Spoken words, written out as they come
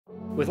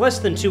With less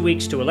than 2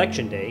 weeks to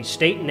Election Day,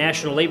 state and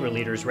national labor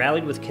leaders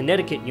rallied with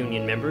Connecticut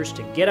union members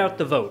to get out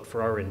the vote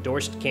for our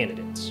endorsed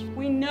candidates.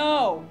 We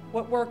know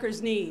what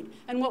workers need,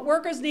 and what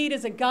workers need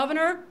is a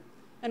governor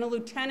and a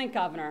lieutenant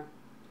governor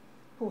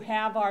who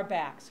have our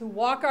backs, who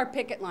walk our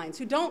picket lines,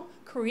 who don't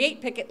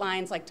create picket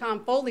lines like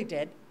Tom Foley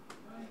did,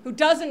 who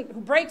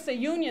breaks a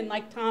union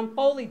like Tom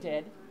Foley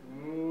did,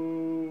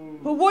 who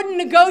wouldn't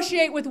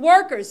negotiate with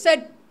workers,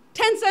 said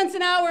 10 cents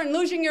an hour and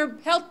losing your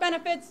health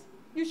benefits,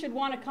 you should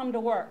want to come to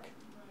work.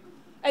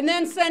 And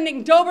then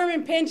sending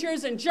Doberman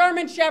pinchers and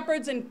German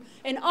shepherds and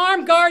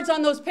armed guards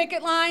on those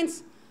picket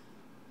lines,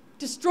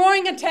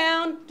 destroying a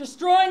town,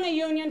 destroying a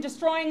union,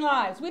 destroying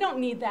lives. We don't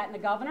need that in a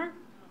governor.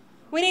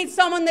 We need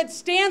someone that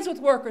stands with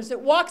workers, that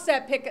walks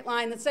that picket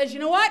line, that says, you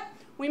know what,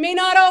 we may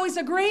not always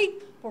agree,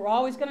 but we're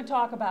always going to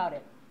talk about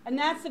it. And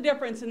that's the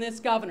difference in this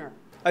governor.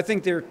 I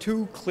think there are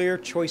two clear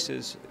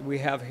choices we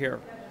have here.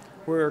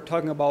 We're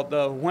talking about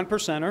the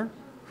 1%er,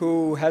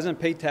 who hasn't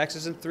paid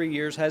taxes in 3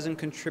 years, hasn't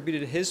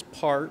contributed his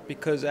part,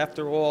 because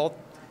after all,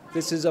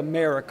 this is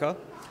America.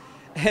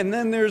 And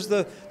then there's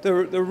the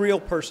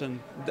real person,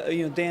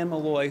 Dan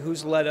Malloy,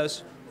 who's led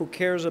us, who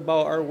cares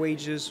about our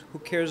wages, who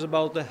cares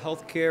about the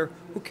health care,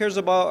 who cares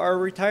about our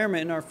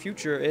retirement and our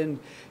future. And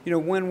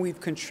when we've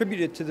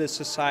contributed to this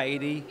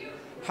society,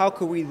 how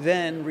could we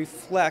then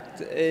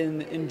reflect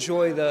and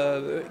enjoy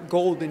the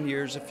golden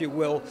years, if you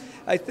will?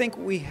 I think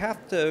we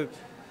have to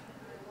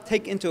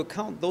take into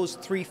account those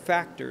three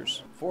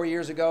factors. 4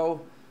 years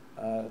ago,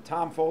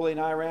 Tom Foley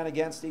and I ran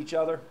against each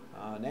other.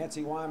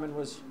 Nancy Wyman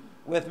was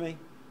with me.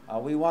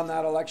 We won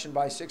that election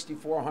by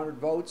 6,400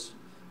 votes.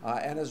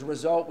 And as a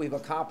result, we've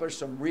accomplished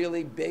some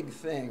really big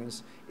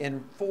things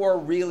in 4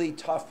 really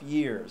tough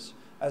years,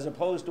 as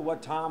opposed to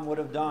what Tom would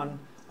have done,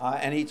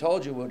 and he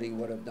told you what he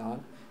would have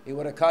done. He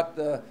would have cut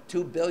the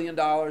 $2 billion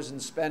in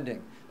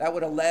spending. That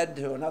would have led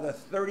to another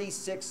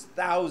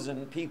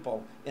 36,000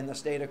 people in the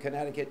state of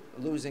Connecticut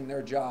losing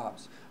their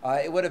jobs.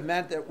 It would have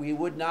meant that we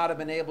would not have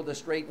been able to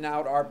straighten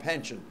out our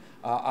pension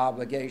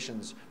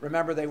obligations.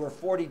 Remember, they were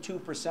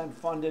 42%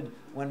 funded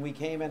when we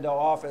came into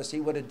office. He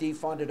would have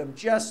defunded them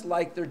just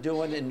like they're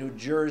doing in New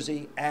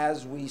Jersey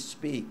as we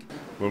speak.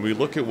 When we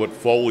look at what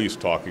Foley's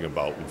talking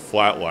about in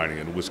flatlining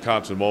in the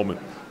Wisconsin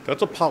moment,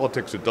 that's a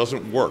politics that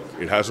doesn't work.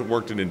 It hasn't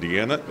worked in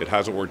Indiana, it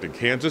hasn't worked in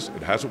Kansas,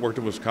 it hasn't worked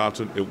in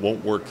Wisconsin, it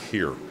won't work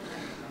here.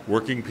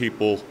 Working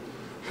people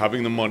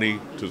having the money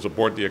to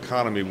support the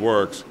economy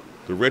works,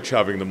 the rich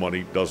having the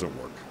money doesn't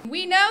work.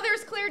 We know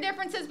there's clear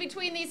differences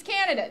between these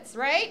candidates,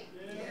 right?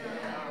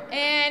 Yeah.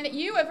 And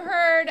you have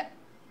heard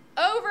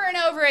over and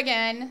over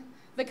again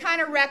the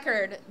kind of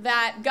record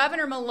that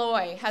Governor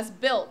Malloy has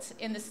built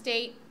in the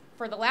state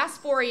for the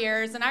last 4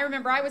 years. And I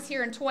remember I was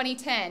here in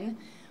 2010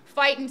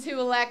 fighting to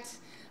elect,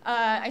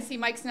 I see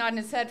Mike's nodding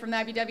his head from the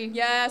IBW.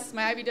 Yes,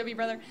 my IBW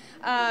brother.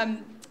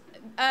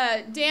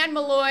 Dan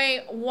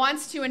Malloy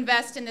wants to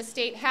invest in the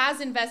state,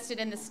 has invested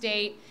in the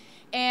state,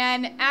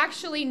 and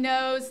actually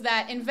knows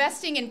that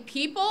investing in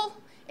people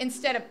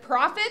instead of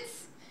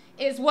profits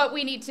is what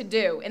we need to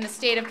do in the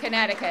state of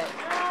Connecticut.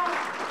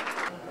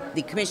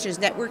 The Commissioners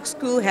Network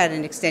School had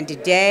an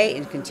extended day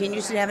and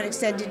continues to have an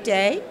extended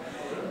day,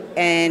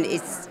 and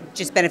it's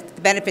just the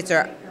benefits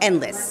are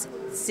endless.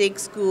 SIG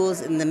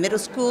schools in the middle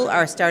school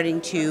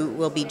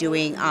will be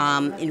doing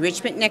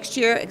enrichment next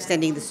year,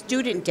 extending the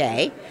student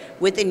day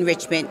with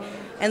enrichment.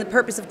 And the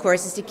purpose, of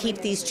course, is to keep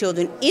these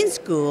children in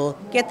school,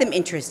 get them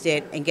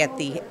interested, and get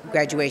the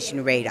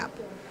graduation rate up.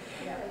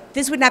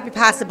 This would not be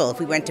possible if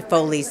we went to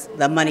Foley's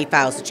 "the money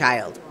follows the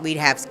child." We'd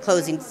have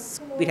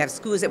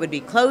schools that would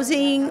be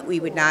closing. We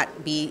would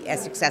not be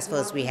as successful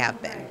as we have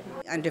been.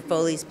 Under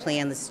Foley's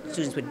plan, the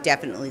students would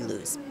definitely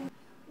lose.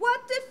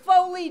 What did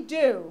Foley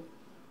do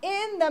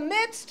in the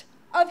midst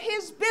of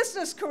his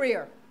business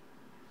career?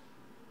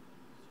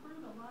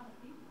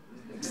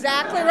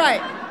 Exactly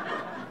right.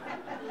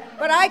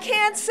 But I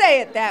can't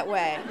say it that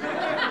way.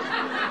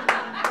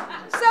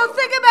 So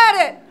think about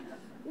it.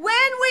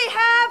 When we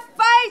have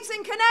fights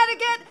in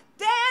Connecticut,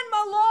 Dan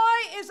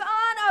Malloy is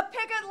on a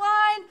picket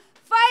line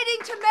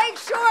fighting to make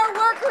sure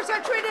workers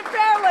are treated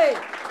fairly.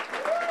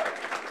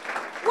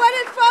 What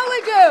did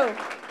Foley do?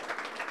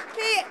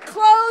 He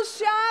closed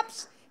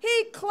shops.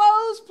 He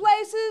closed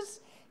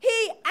places.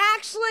 He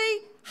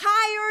actually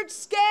hired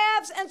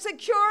scabs and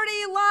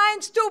security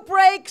lines to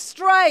break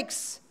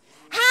strikes.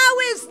 How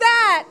is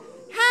that?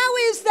 How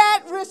is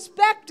that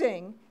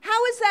respecting?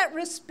 How is that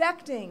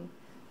respecting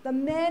the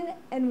men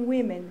and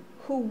women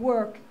who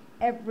work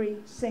every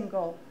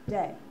single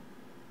day?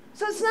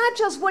 So it's not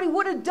just what he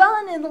would have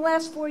done in the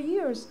last 4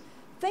 years.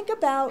 Think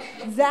about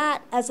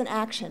that as an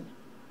action.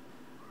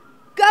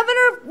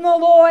 Governor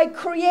Malloy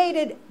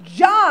created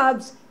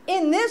jobs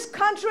in this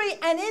country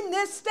and in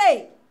this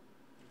state.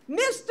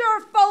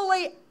 Mr.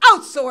 Foley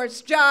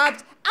outsourced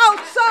jobs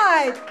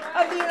outside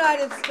of the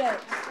United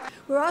States.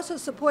 We're also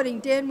supporting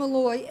Dan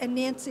Malloy and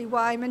Nancy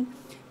Wyman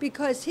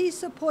because he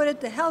supported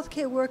the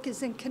healthcare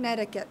workers in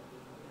Connecticut.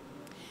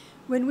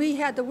 When we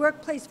had the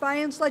workplace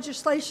violence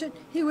legislation,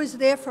 he was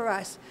there for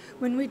us.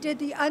 When we did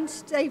the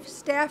unsafe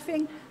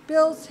staffing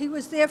bills, he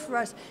was there for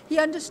us. He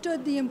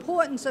understood the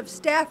importance of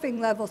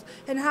staffing levels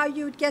and how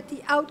you would get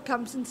the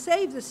outcomes and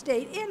save the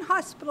state and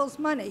hospitals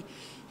money.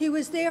 He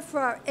was there for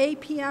our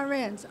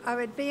APRNs, our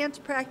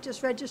advanced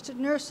practice registered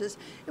nurses,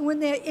 and when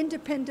they're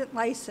independent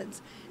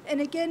license.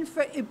 And again,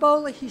 for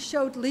Ebola, he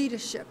showed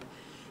leadership.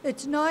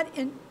 It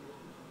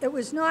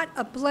was not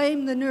a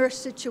blame the nurse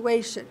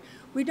situation.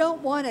 We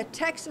don't want a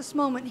Texas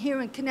moment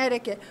here in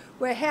Connecticut.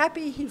 We're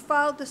happy he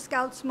followed the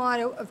Scouts'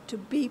 motto of to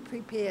be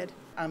prepared.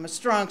 I'm a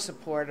strong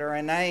supporter,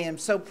 and I am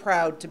so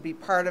proud to be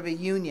part of a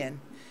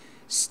union,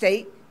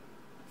 state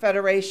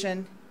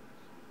federation,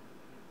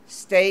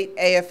 state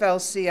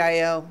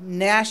AFL-CIO,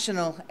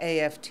 national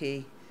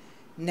AFT,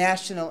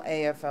 national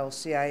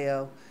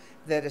AFL-CIO,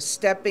 that is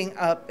stepping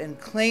up and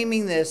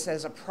claiming this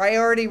as a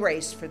priority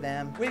race for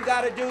them. We've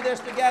got to do this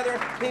together.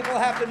 People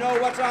have to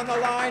know what's on the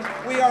line.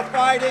 We are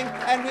fighting,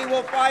 and we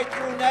will fight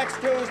through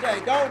next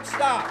Tuesday. Don't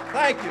stop.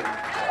 Thank you.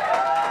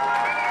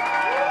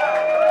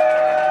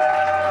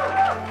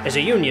 As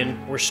a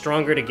union, we're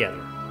stronger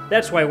together.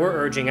 That's why we're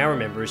urging our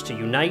members to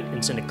unite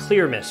and send a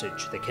clear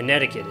message that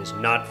Connecticut is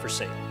not for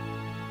sale.